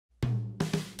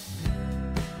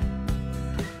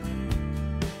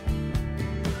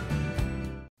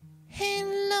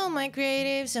Hello my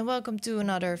creatives and welcome to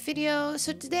another video.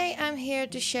 So today I'm here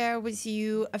to share with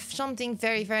you something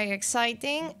very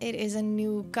exciting. It is a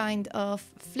new kind of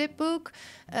flipbook.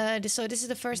 So this is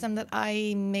the first time that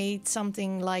I made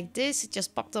something like this. It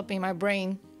just popped up in my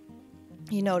brain.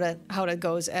 You know how that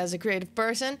goes as a creative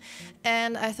person.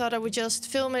 And I thought I would just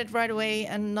film it right away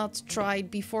and not try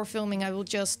before filming. I will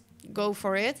just go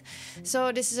for it.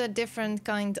 So this is a different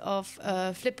kind of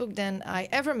flipbook than I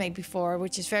ever made before,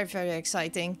 which is very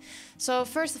exciting. So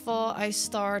first of all, I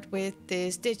start with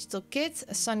this digital kit,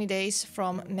 Sunny Days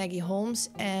from Maggie Holmes,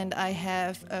 and I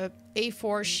have a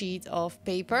A4 sheet of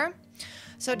paper.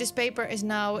 So this paper is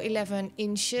now 11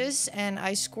 inches and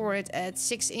I score it at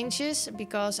 6 inches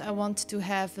because I want to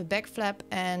have a back flap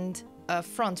and a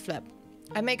front flap.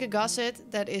 I make a gusset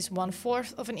that is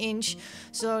 1/4 of an inch,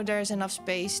 so there's enough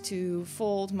space to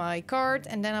fold my card,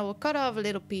 and then I will cut off a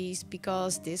little piece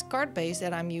because this card base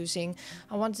that I'm using,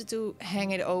 I wanted to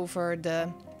hang it over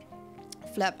the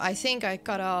flap. I think I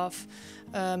cut off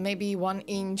maybe 1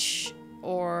 inch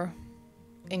or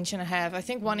 1.5 inches. I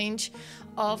think 1 inch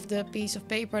of the piece of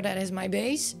paper that is my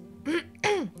base.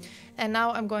 And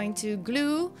now I'm going to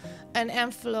glue an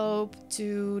envelope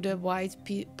to the white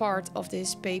part of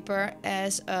this paper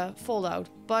as a fold out.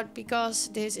 But because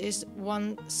this is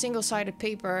one single-sided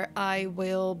paper, I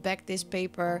will back this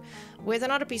paper with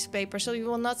another piece of paper so you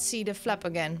will not see the flap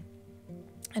again.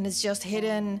 And it's just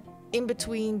hidden in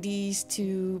between these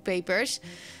two papers.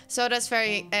 So that's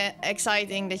very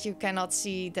exciting that you cannot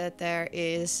see that there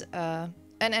is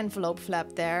an envelope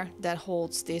flap there that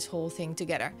holds this whole thing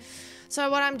together. So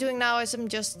what I'm doing now is I'm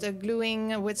just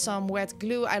gluing with some wet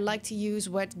glue. I like to use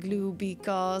wet glue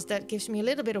because that gives me a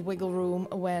little bit of wiggle room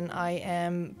when I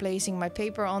am placing my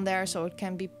paper on there, so it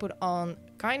can be put on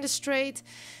kind of straight.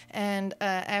 And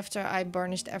after I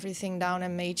burnished everything down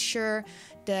and made sure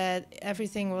that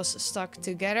everything was stuck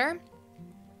together,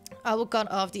 I will cut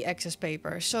off the excess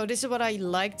paper. So this is what I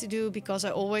like to do because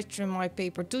I always trim my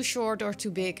paper too short or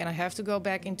too big and I have to go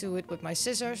back into it with my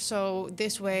scissors. So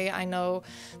this way I know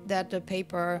that the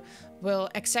paper will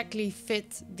exactly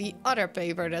fit the other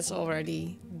paper that's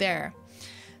already there.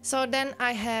 So then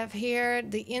I have here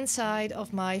the inside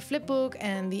of my flipbook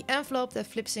and the envelope that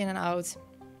flips in and out.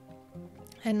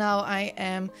 And now I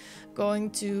am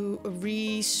going to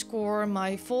rescore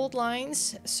my fold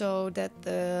lines so that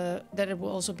it will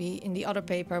also be in the other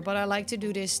paper. But I like to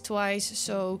do this twice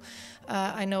so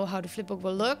I know how the flipbook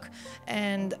will look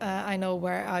and I know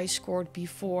where I scored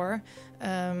before.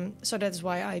 So that's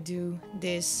why I do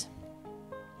this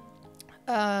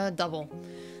double.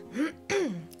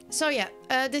 So yeah,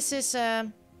 this is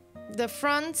the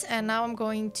front, and now I'm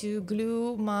going to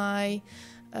glue my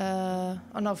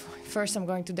oh no, first I'm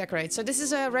going to decorate. So this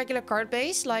is a regular card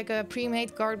base, like a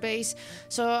pre-made card base.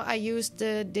 So I used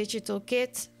the digital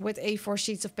kit with A4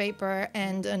 sheets of paper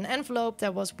and an envelope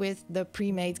that was with the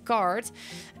pre-made card.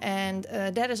 And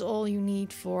that is all you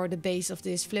need for the base of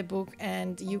this flipbook,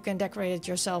 and you can decorate it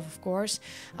yourself, of course.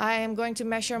 I am going to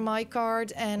measure my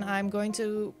card and I'm going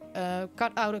to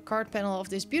cut out a card panel of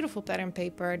this beautiful pattern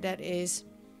paper that is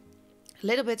a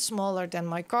little bit smaller than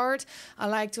my card. I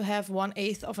like to have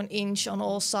 1/8 of an inch on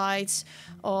all sides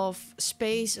of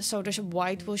space so the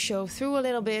white will show through a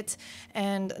little bit.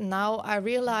 And now I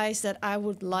realized that I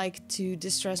would like to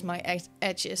distress my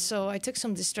edges. So I took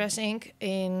some distress ink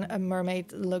in a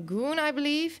Mermaid Lagoon, I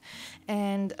believe,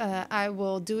 and I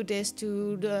will do this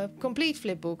to the complete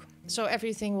flipbook. So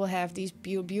everything will have these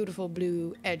beautiful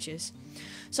blue edges.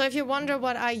 So if you wonder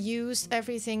what I used,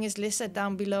 everything is listed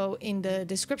down below in the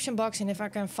description box, and if I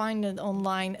can find it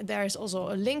online, there is also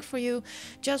a link for you.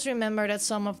 Just remember that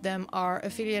some of them are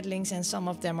affiliate links and some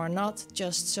of them are not,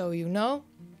 just so you know.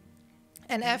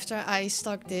 And after I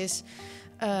stuck this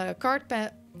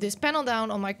this panel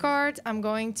down on my card, I'm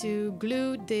going to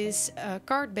glue this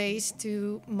card base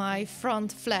to my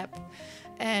front flap.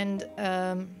 And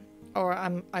or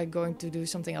I'm going to do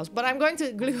something else, but I'm going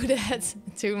to glue that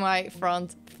to my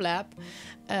front flap.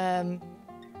 And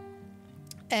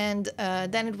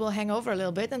then it will hang over a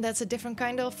little bit, and that's a different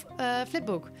kind of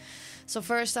flipbook. So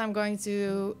first I'm going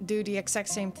to do the exact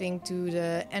same thing to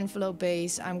the envelope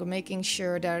base. I'm making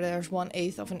sure that there's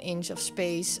 1/8 of an inch of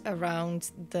space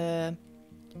around the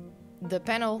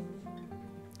panel.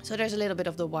 So there's a little bit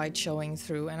of the white showing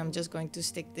through, and I'm just going to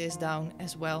stick this down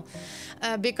as well.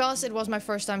 Because it was my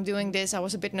first time doing this, I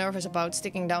was a bit nervous about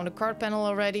sticking down the card panel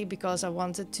already because I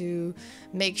wanted to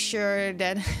make sure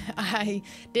that I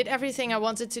did everything I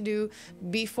wanted to do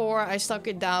before I stuck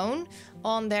it down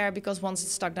on there, because once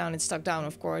it's stuck down,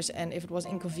 of course, and if it was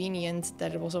inconvenient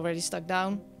that it was already stuck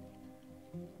down,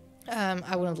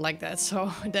 I wouldn't like that,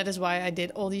 so that is why I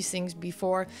did all these things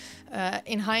before.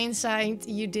 In hindsight,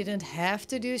 you didn't have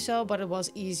to do so, but it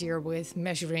was easier with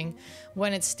measuring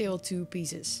when it's still 2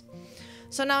 pieces.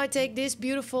 So now I take this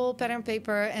beautiful pattern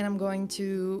paper and I'm going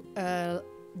to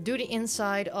do the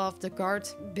inside of the card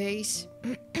base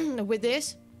with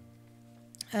this.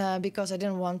 Because I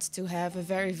didn't want to have a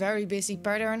very, very busy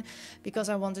pattern, because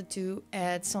I wanted to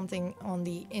add something on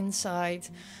the inside.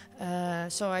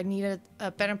 So I needed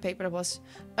a pattern paper that was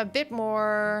a bit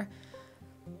more,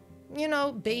 you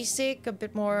know, basic, a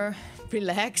bit more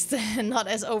relaxed and not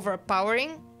as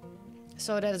overpowering.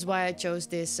 So that is why I chose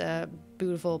this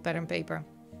beautiful pattern paper.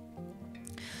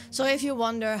 So if you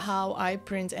wonder how I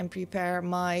print and prepare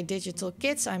my digital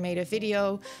kits, I made a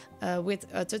video with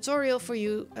a tutorial for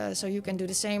you, so you can do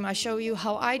the same. I show you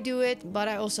how I do it, but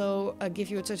I also give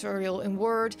you a tutorial in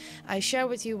Word. I share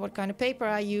with you what kind of paper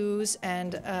I use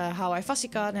and how I fussy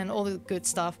cut and all the good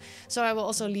stuff. So I will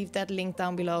also leave that link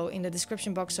down below in the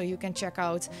description box, so you can check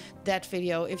out that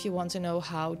video if you want to know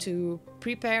how to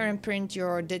prepare and print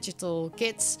your digital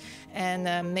kits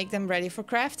and make them ready for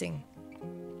crafting.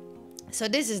 So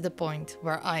this is the point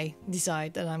where I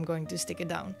decide that I'm going to stick it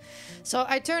down. So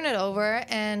I turn it over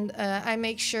and I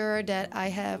make sure that I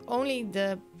have only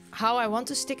the how I want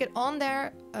to stick it on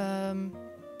there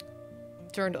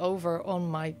turned over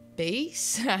on my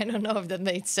base. I don't know if that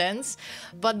made sense,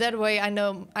 but that way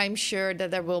I'm sure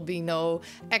that there will be no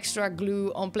extra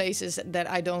glue on places that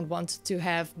I don't want to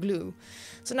have glue.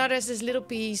 So now there's this little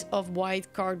piece of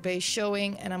white card base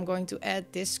showing, and I'm going to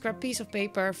add this scrap piece of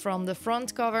paper from the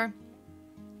front cover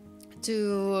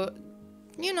to,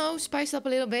 you know, spice up a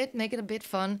little bit, make it a bit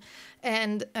fun.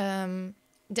 And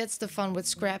that's the fun with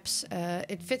scraps.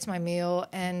 It fits my meal,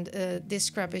 and this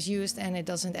scrap is used and it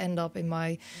doesn't end up in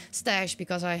my stash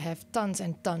because I have tons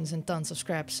and tons and tons of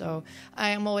scraps. So I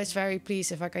am always very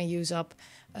pleased if I can use up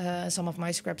some of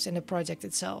my scraps in the project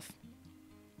itself.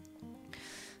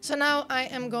 So now I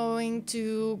am going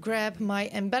to grab my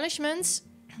embellishments,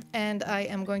 and I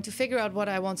am going to figure out what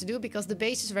I want to do, because the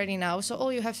base is ready now. So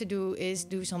all you have to do is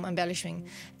do some embellishing.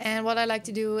 And what I like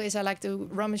to do is I like to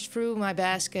rummage through my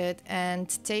basket and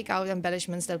take out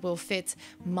embellishments that will fit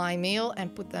my meal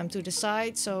and put them to the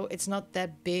side, so it's not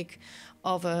that big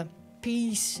of a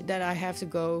piece that I have to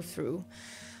go through.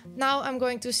 Now I'm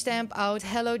going to stamp out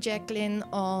Hello Jacqueline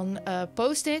on a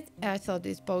post-it. I thought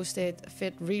this post-it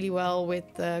fit really well with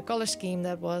the color scheme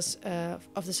that was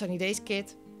of the Sunny Days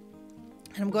kit.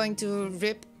 And I'm going to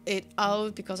rip it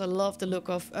out because I love the look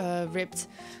of ripped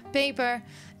paper,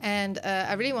 and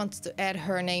I really wanted to add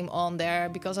her name on there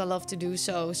because I love to do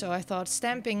so. So I thought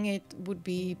stamping it would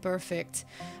be perfect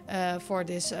for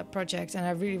this project, and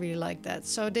I really, really like that.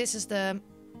 So this is the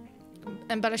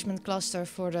embellishment cluster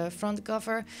for the front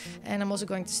cover, and I'm also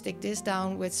going to stick this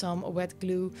down with some wet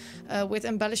glue. With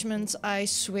embellishments I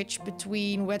switch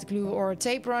between wet glue or a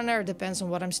tape runner. It depends on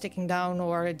what I'm sticking down,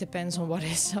 or it depends on what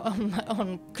is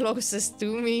on closest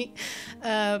to me,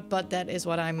 but that is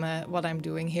what I'm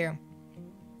doing here.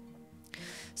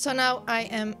 So now I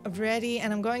am ready,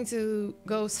 and I'm going to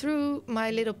go through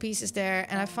my little pieces there,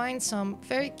 and I find some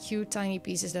very cute tiny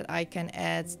pieces that I can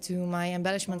add to my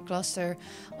embellishment cluster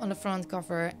on the front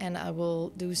cover, and I will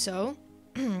do so.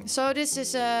 So this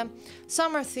is a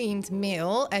summer themed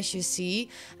mail, as you see.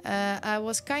 I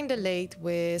was kind of late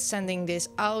with sending this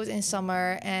out in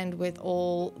summer, and with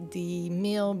all the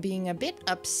mail being a bit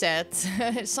upset,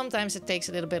 sometimes it takes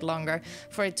a little bit longer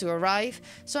for it to arrive.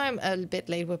 So I'm a bit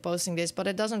late with posting this, but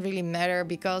it doesn't really matter,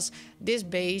 because this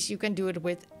base, you can do it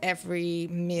with every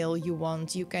mail you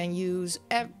want. You can use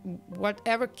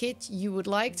whatever kit you would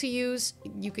like to use.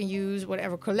 You can use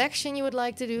whatever collection you would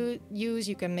like to use.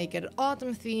 You can make it autumn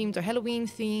themed or Halloween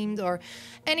themed or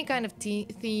any kind of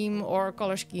theme or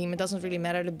color scheme. It doesn't really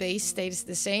matter. The base stays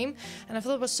the same, and I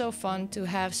thought it was so fun to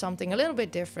have something a little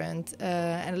bit different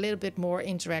and a little bit more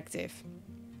interactive.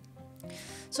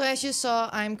 So as you saw,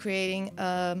 I'm creating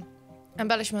a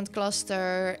embellishment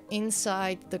cluster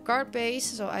inside the card base.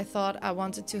 So I thought I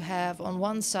wanted to have on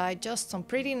one side just some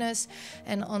prettiness,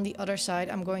 and on the other side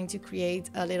I'm going to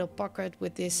create a little pocket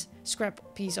with this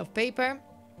scrap piece of paper.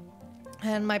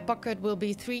 And my pocket will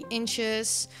be 3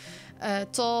 inches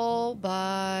tall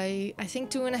by, I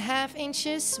think, 2.5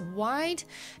 inches wide.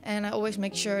 And I always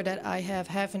make sure that I have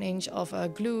 1/2 inch of a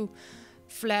glue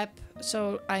flap,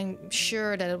 so I'm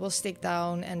sure that it will stick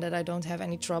down and that I don't have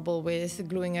any trouble with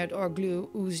gluing it or glue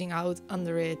oozing out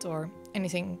under it or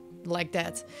anything like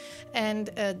that. And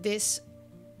this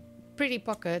pretty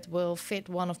pocket will fit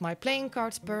one of my playing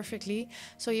cards perfectly,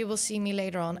 so you will see me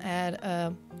later on add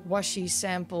a washi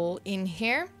sample in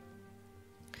here.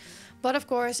 But of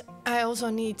course, I also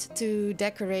need to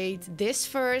decorate this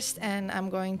first, and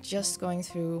I'm just going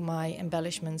through my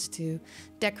embellishments to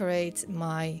decorate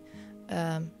my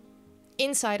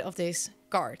inside of this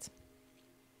card.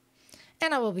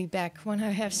 And I will be back when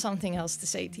I have something else to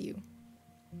say to you.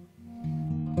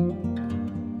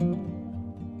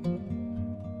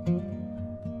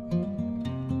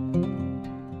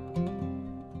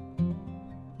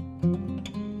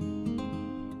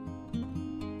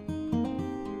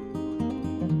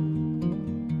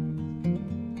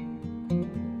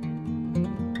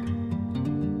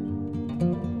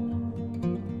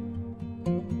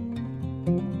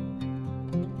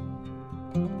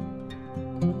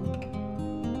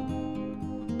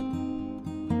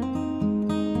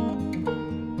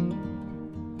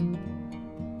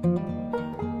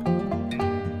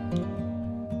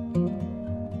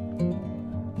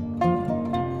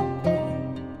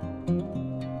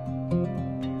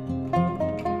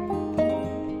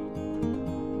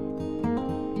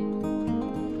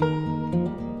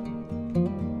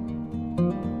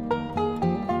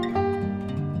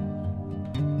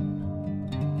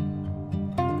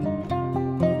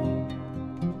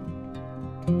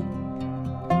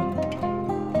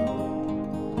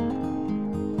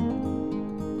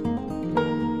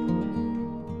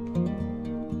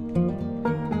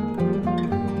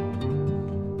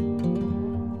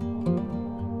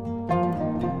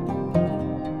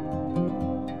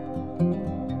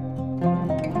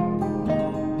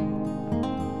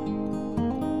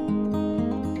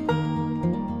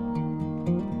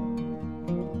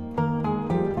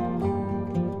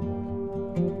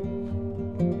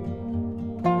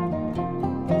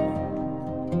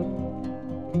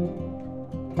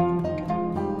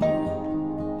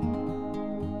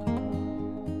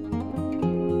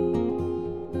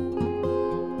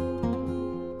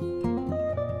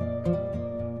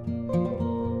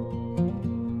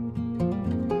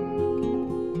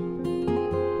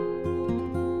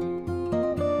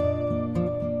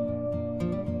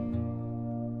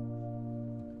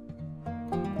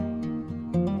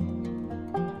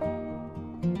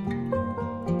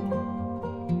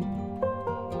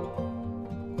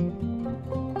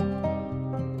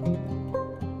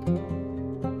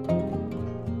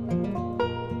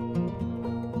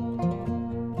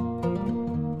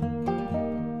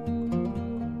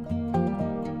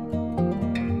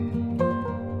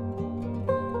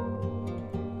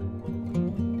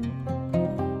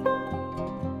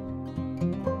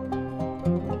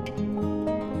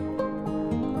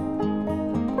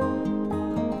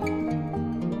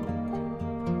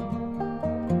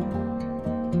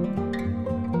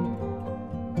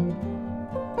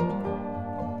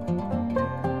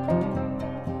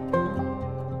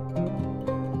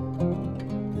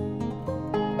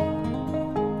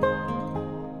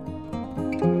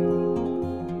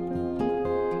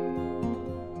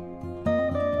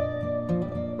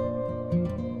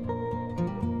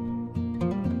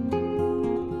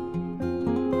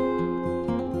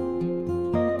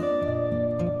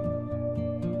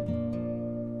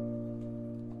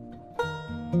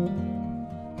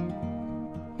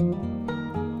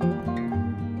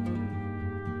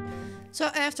 So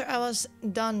after I was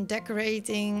done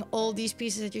decorating all these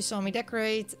pieces that you saw me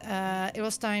decorate, it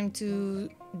was time to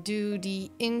do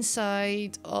the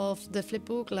inside of the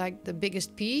flipbook, like the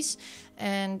biggest piece.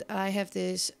 And I have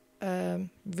this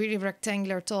really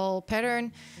rectangular tall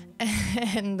pattern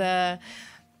and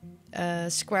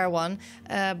square one.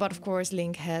 But of course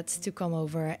Link had to come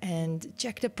over and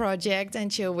check the project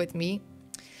and chill with me.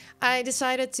 I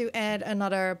decided to add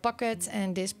another pocket,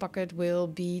 and this pocket will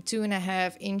be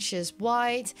 2.5 inches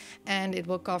wide, and it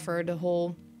will cover the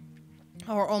whole,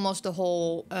 or almost the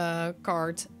whole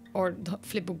card or the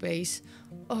flipbook base.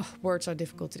 Oh, words are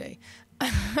difficult today.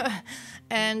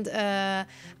 And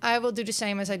I will do the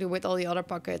same as I do with all the other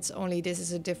pockets, only this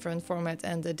is a different format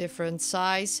and a different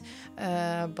size.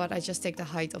 But I just take the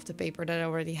height of the paper that I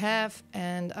already have,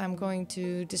 and I'm going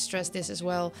to distress this as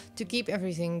well to keep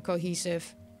everything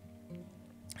cohesive.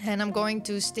 And I'm going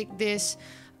to stick this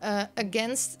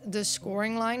against the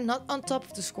scoring line, not on top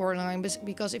of the scoring line,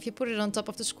 because if you put it on top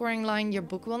of the scoring line, your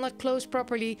book will not close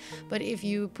properly. But if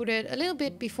you put it a little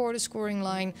bit before the scoring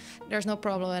line, there's no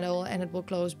problem at all, and it will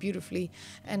close beautifully.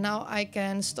 And now I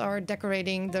can start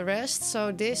decorating the rest.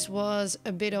 So this was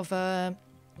a bit of a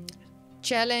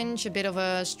challenge, a bit of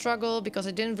a struggle, because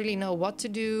I didn't really know what to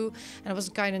do, and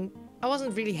I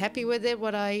wasn't really happy with it,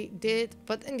 what I did,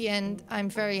 but in the end, I'm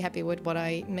very happy with what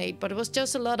I made. But it was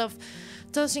just a lot of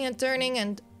tossing and turning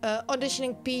and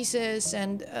auditioning pieces.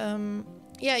 And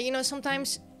yeah, you know,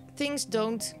 sometimes things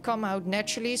don't come out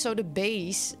naturally. So the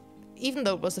base, even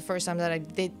though it was the first time that I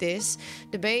did this,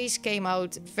 the base came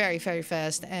out very, very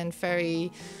fast and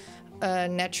very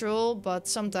natural. But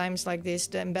sometimes like this,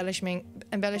 the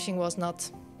embellishing was not...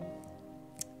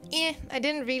 I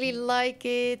didn't really like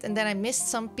it, and then I missed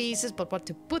some pieces, but what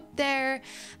to put there.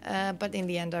 But in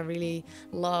the end, I really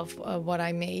love what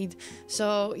I made.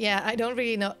 So yeah, I don't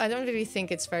really think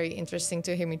it's very interesting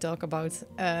to hear me talk about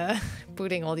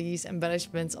putting all these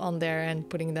embellishments on there and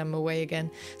putting them away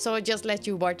again. So I just let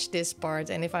you watch this part,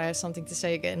 and if I have something to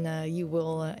say again, you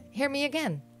will hear me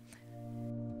again.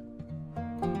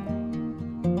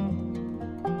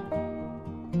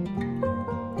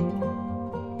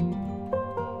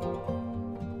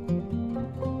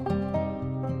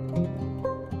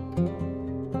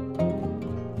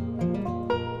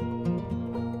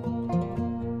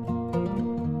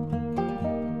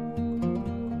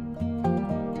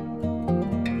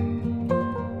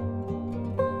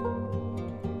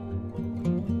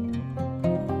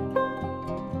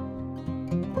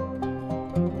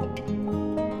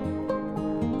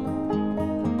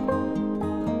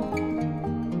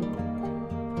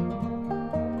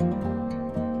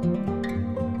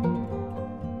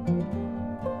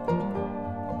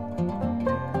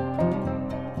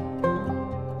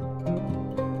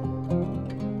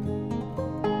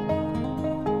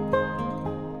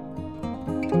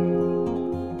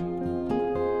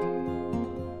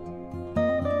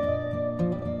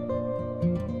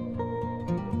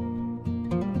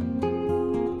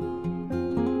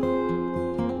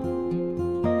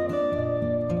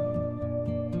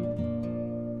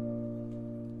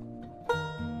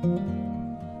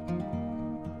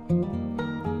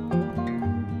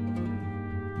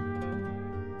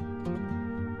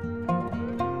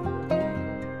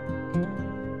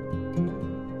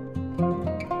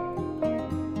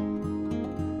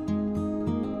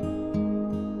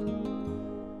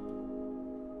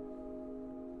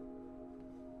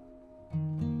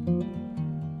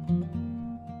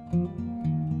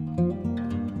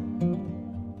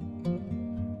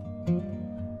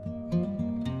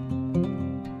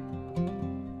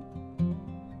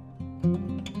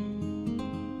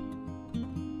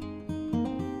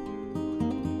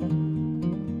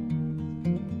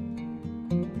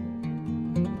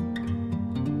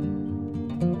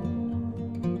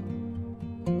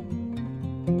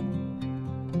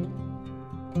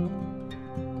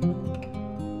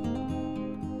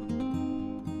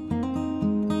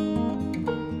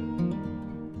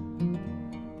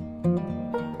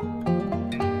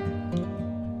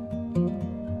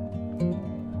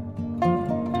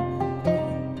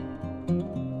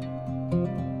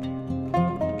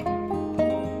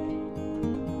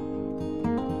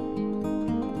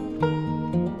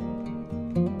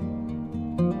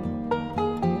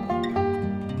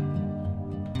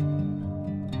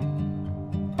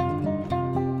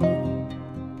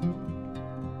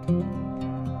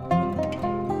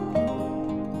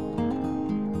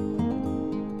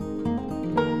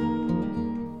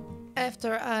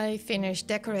 After I finish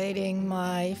decorating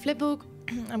my flipbook,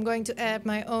 I'm going to add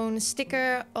my own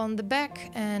sticker on the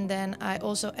back, and then I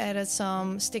also added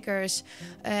some stickers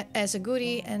as a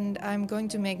goodie, and I'm going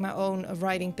to make my own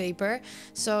writing paper.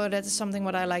 So that is something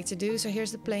what I like to do. So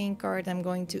here's the playing card. I'm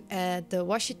going to add the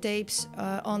washi tapes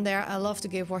on there. I love to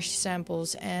give washi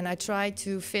samples, and I try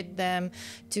to fit them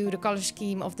to the color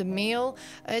scheme of the mail.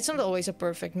 It's not always a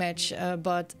perfect match,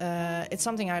 but it's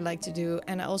something I like to do,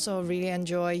 and I also really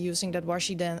enjoy using that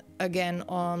washi then again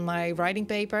on my writing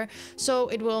paper. So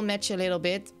it will match a little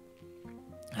bit.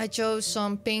 I chose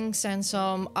some pinks and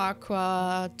some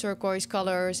aqua turquoise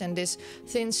colors, and this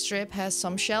thin strip has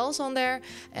some shells on there,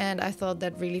 and I thought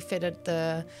that really fitted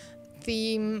the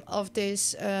theme of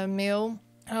this mail.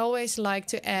 I always like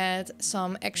to add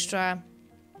some extra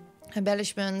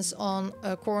embellishments on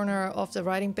a corner of the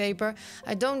writing paper.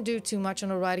 I don't do too much on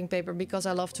the writing paper because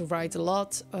I love to write a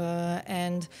lot,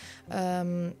 and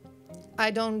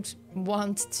I don't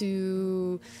want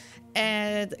to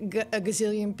add a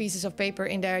gazillion pieces of paper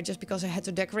in there just because I had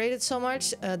to decorate it so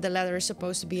much. The letter is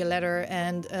supposed to be a letter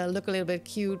and look a little bit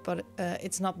cute, but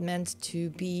it's not meant to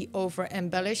be over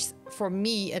embellished, for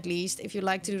me at least. If you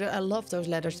like to do that, I love those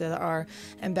letters that are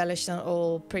embellished and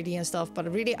all pretty and stuff,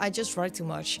 but really I just write too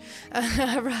much.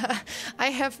 I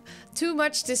have too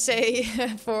much to say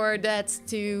for that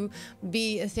to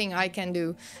be a thing I can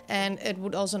do, and it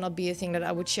would also not be a thing that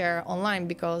I would share online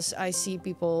because I see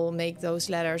people make those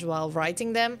letters while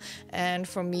writing them, and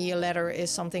for me a letter is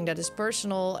something that is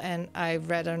personal, and I'd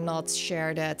rather not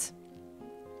share that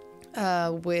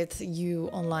with you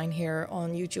online here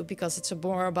on YouTube, because it's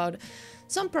more about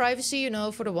some privacy, you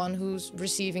know, for the one who's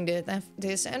receiving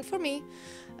this, and for me.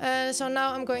 So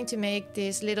now I'm going to make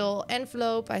this little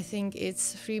envelope. I think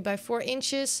it's 3 by 4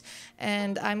 inches,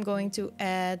 and I'm going to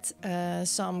add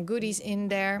some goodies in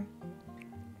there.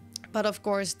 But of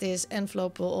course this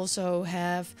envelope will also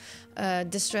have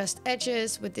distressed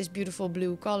edges with this beautiful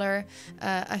blue color.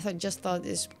 I just thought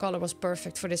this color was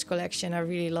perfect for this collection. I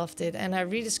really loved it, and I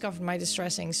rediscovered my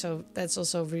distressing, so that's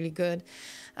also really good.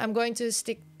 I'm going to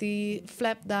stick the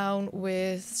flap down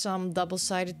with some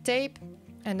double-sided tape,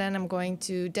 and then I'm going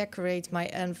to decorate my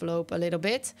envelope a little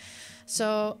bit.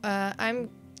 So I'm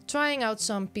trying out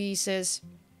some pieces,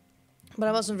 but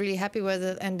I wasn't really happy with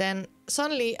it, and then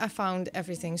suddenly I found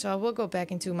everything. So I will go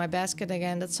back into my basket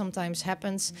again. That sometimes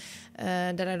happens,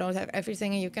 that I don't have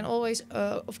everything, and you can always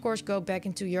of course go back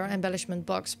into your embellishment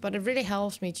box, but it really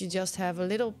helps me to just have a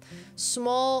little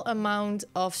small amount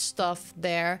of stuff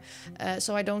there,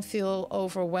 so I don't feel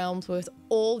overwhelmed with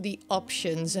all the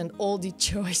options and all the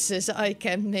choices I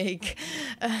can make,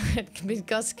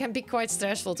 because it can be quite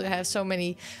stressful to have so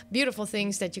many beautiful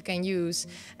things that you can use,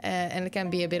 and it can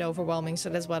be a bit overwhelming. So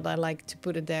that's what I like to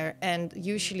put it there. And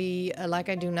usually, like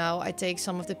I do now, I take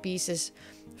some of the pieces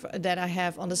that I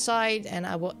have on the side and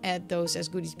I will add those as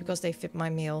goodies because they fit my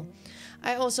mail.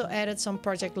 I also added some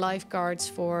Project Life cards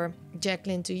for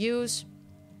Jacqueline to use.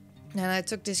 And I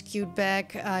took this cute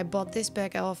bag. I bought this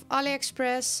bag off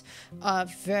AliExpress a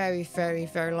very, very,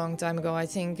 very long time ago. I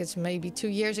think it's maybe 2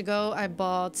 years ago I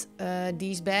bought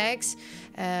these bags.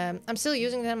 I'm still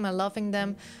using them, I'm loving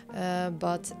them,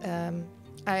 but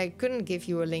I couldn't give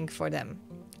you a link for them.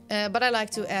 But I like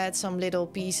to add some little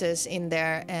pieces in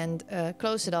there and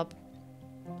close it up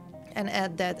and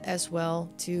add that as well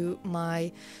to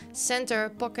my center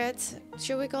pocket.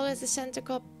 Should we call it the center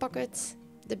pocket?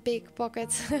 The big pocket.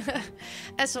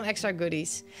 And some extra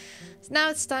goodies. So now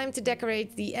it's time to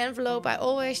decorate the envelope. I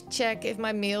always check if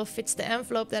my mail fits the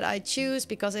envelope that I choose,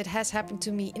 because it has happened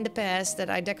to me in the past that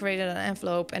I decorated an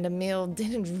envelope and the mail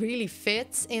didn't really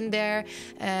fit in there,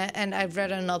 and I'd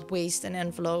rather not waste an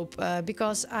envelope,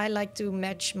 because I like to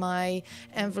match my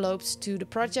envelopes to the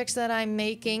projects that I'm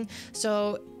making.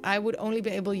 So I would only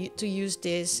be able to use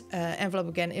this envelope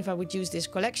again if I would use this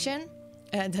collection.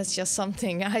 That's just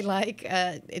something I like.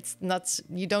 It's not,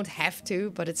 you don't have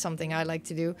to, but it's something I like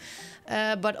to do.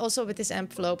 But also with this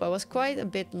envelope, I was quite a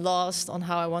bit lost on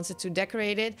how I wanted to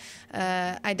decorate it.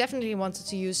 I definitely wanted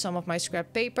to use some of my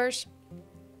scrap papers.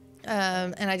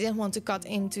 And I didn't want to cut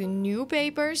into new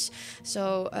papers,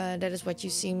 so that is what you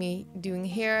see me doing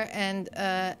here. And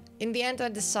in the end I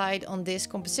decide on this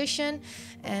composition,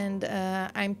 and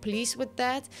I'm pleased with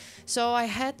that. So I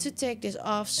had to take this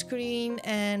off screen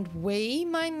and weigh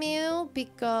my mail,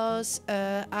 because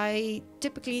I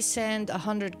typically send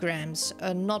 100 grams,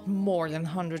 not more than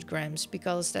 100 grams,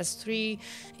 because that's 3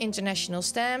 international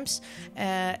stamps,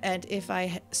 and if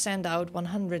I send out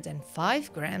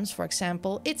 105 grams, for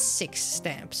example, it's 6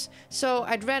 stamps. So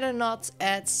I'd rather not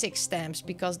add 6 stamps,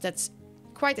 because that's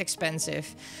quite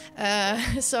expensive.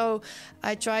 So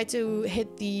I try to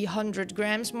hit the 100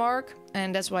 grams mark,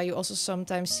 and that's why you also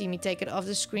sometimes see me take it off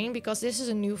the screen, because this is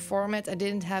a new format. I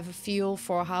didn't have a feel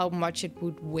for how much it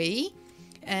would weigh,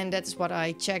 and that's what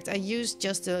I checked. I used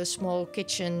just a small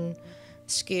kitchen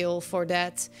scale for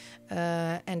that,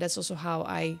 and that's also how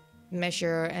I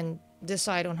measure and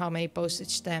decide on how many postage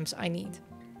stamps I need.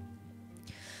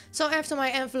 So after my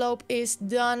envelope is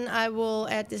done, I will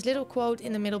add this little quote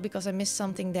in the middle because I missed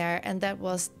something there, and that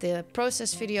was the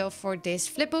process video for this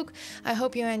flipbook. I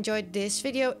hope you enjoyed this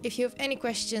video. If you have any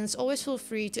questions, always feel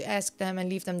free to ask them and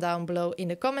leave them down below in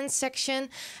the comments section.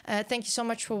 Thank you so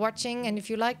much for watching, and if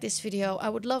you like this video, I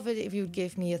would love it if you would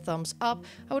give me a thumbs up.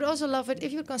 I would also love it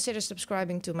if you would consider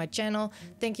subscribing to my channel.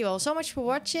 Thank you all so much for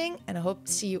watching, and I hope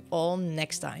to see you all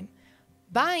next time.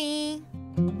 Bye!